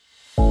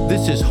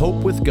This is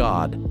Hope with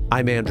God.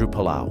 I'm Andrew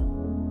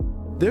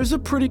Palau. There's a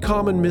pretty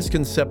common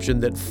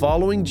misconception that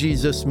following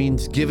Jesus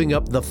means giving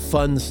up the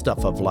fun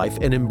stuff of life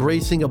and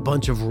embracing a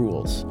bunch of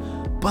rules.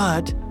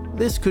 But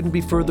this couldn't be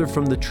further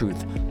from the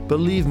truth.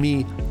 Believe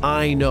me,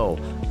 I know.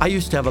 I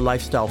used to have a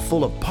lifestyle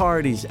full of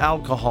parties,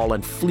 alcohol,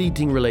 and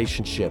fleeting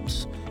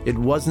relationships. It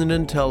wasn't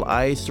until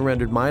I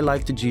surrendered my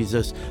life to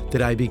Jesus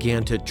that I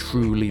began to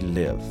truly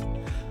live.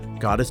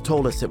 God has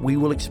told us that we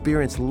will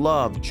experience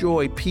love,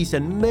 joy, peace,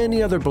 and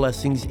many other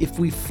blessings if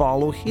we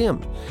follow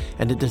Him.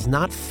 And it does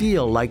not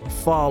feel like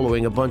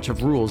following a bunch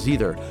of rules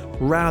either.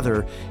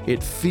 Rather,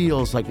 it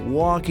feels like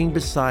walking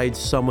beside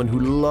someone who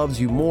loves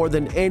you more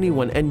than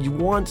anyone and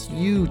wants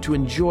you to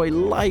enjoy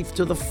life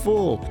to the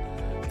full.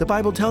 The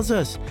Bible tells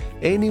us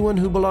anyone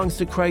who belongs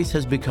to Christ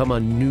has become a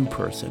new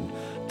person.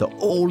 The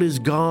old is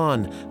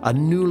gone, a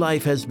new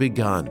life has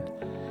begun.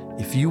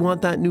 If you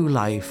want that new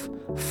life,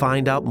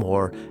 find out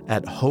more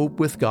at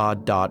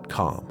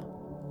hopewithgod.com.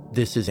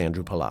 This is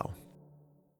Andrew Palau.